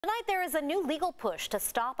Tonight, there is a new legal push to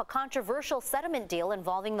stop a controversial settlement deal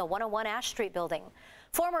involving the 101 Ash Street building.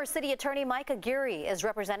 Former city attorney Mike Aguirre is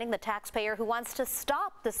representing the taxpayer who wants to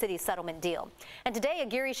stop the city settlement deal. And today,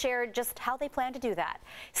 Aguirre shared just how they plan to do that.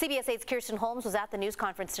 CBS 8's Kirsten Holmes was at the news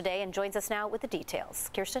conference today and joins us now with the details.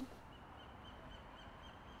 Kirsten?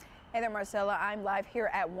 Hey there, Marcella. I'm live here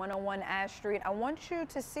at 101 Ash Street. I want you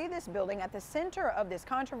to see this building at the center of this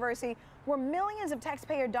controversy where millions of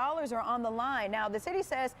taxpayer dollars are on the line. Now, the city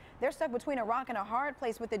says they're stuck between a rock and a hard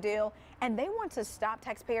place with the deal, and they want to stop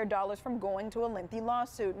taxpayer dollars from going to a lengthy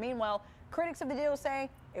lawsuit. Meanwhile, critics of the deal say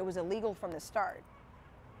it was illegal from the start.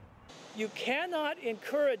 You cannot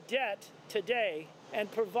incur a debt today and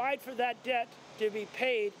provide for that debt to be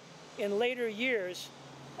paid in later years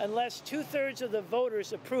unless 2/3 of the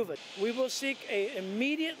voters approve it. We will seek an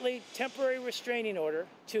immediately temporary restraining order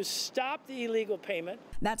to stop the illegal payment.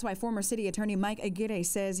 That's why former city attorney Mike Aguirre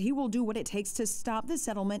says he will do what it takes to stop the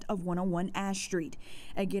settlement of 101 Ash Street.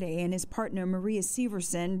 Aguirre and his partner Maria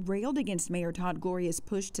Severson railed against Mayor Todd Gloria's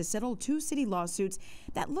push to settle two city lawsuits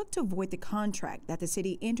that look to void the contract that the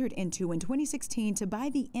city entered into in 2016 to buy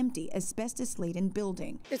the empty asbestos-laden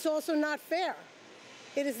building. It's also not fair.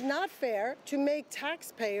 It is not fair to make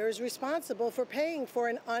taxpayers responsible for paying for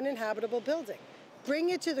an uninhabitable building. Bring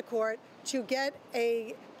it to the court to get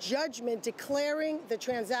a judgment declaring the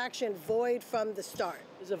transaction void from the start.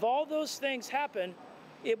 If all those things happen,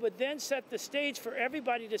 it would then set the stage for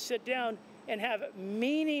everybody to sit down and have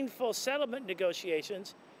meaningful settlement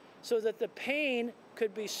negotiations so that the pain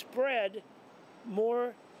could be spread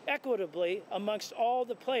more equitably amongst all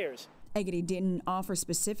the players. Aguirre didn't offer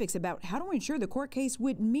specifics about how to ensure the court case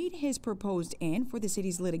would meet his proposed end for the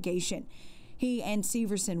city's litigation. He and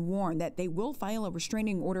Severson warned that they will file a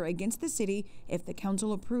restraining order against the city if the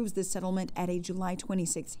council approves the settlement at a July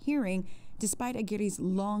 26th hearing, despite Aguirre's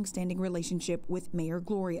long-standing relationship with Mayor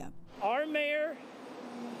Gloria. Our mayor,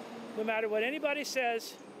 no matter what anybody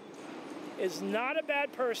says, is not a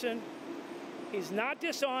bad person. He's not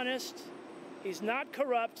dishonest. He's not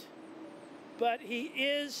corrupt, but he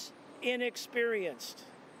is inexperienced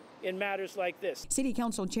in matters like this. City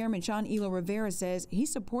Council Chairman Sean Elo Rivera says he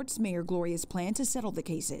supports Mayor Gloria's plan to settle the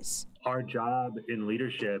cases. Our job in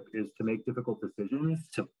leadership is to make difficult decisions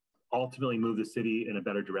to ultimately move the city in a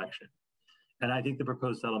better direction. And I think the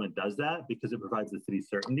proposed settlement does that because it provides the city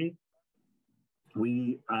certainty.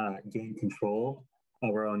 We gain control of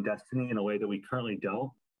our own destiny in a way that we currently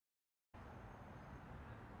don't.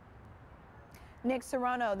 Nick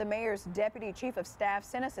Serrano, the mayor's deputy chief of staff,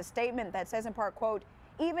 sent us a statement that says in part, quote,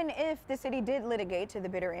 even if the city did litigate to the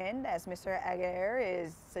bitter end, as Mr. Aguirre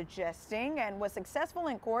is suggesting, and was successful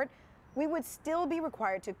in court, we would still be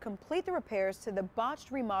required to complete the repairs to the botched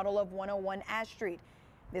remodel of 101 Ash Street.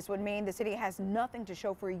 This would mean the city has nothing to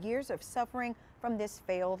show for years of suffering from this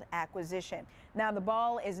failed acquisition. Now, the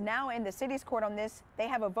ball is now in the city's court on this. They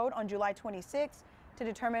have a vote on July 26th to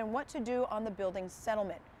determine what to do on the building's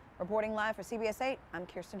settlement. Reporting live for CBS 8, I'm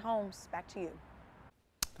Kirsten Holmes. Back to you.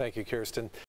 Thank you, Kirsten.